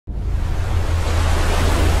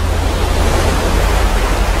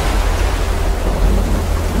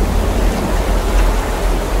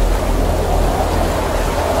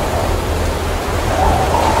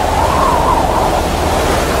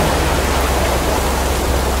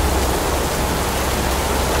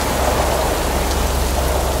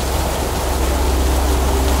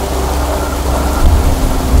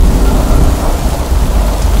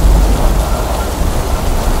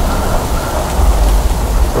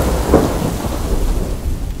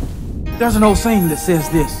There's an old saying that says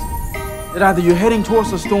this, that either you're heading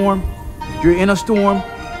towards a storm, you're in a storm,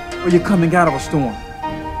 or you're coming out of a storm.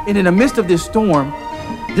 And in the midst of this storm,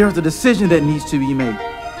 there's a decision that needs to be made.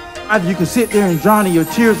 Either you can sit there and drown in your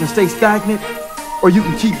tears and stay stagnant, or you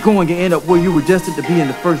can keep going and end up where you were destined to be in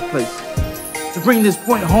the first place. To bring this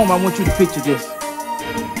point home, I want you to picture this.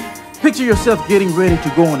 Picture yourself getting ready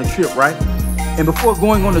to go on a trip, right? And before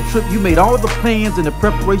going on the trip, you made all the plans and the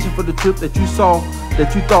preparation for the trip that you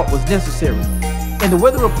thought was necessary. And the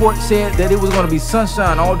weather report said that it was going to be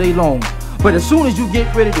sunshine all day long. But as soon as you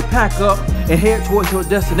get ready to pack up and head towards your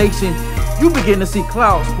destination, you begin to see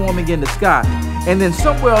clouds forming in the sky. And then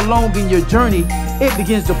somewhere along in your journey, it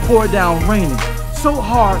begins to pour down raining so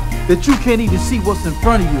hard that you can't even see what's in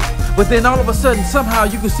front of you. But then all of a sudden, somehow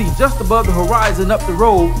you can see just above the horizon up the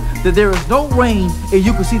road that there is no rain and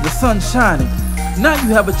you can see the sun shining. Now you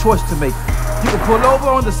have a choice to make. You can pull over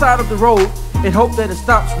on the side of the road and hope that it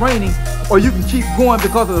stops raining, or you can keep going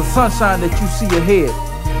because of the sunshine that you see ahead.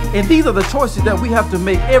 And these are the choices that we have to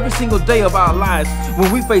make every single day of our lives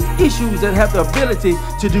when we face issues that have the ability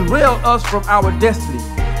to derail us from our destiny.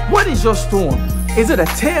 What is your storm? Is it a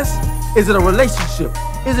test? Is it a relationship?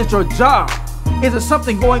 Is it your job? Is it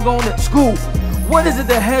something going on at school? What is it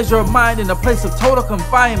that has your mind in a place of total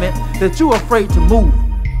confinement that you're afraid to move?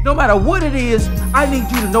 No matter what it is, I need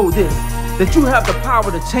you to know this, that you have the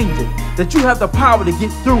power to change it, that you have the power to get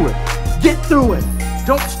through it. Get through it.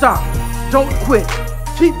 Don't stop. Don't quit.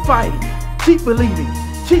 Keep fighting. Keep believing.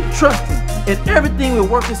 Keep trusting. And everything will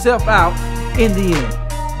work itself out in the end.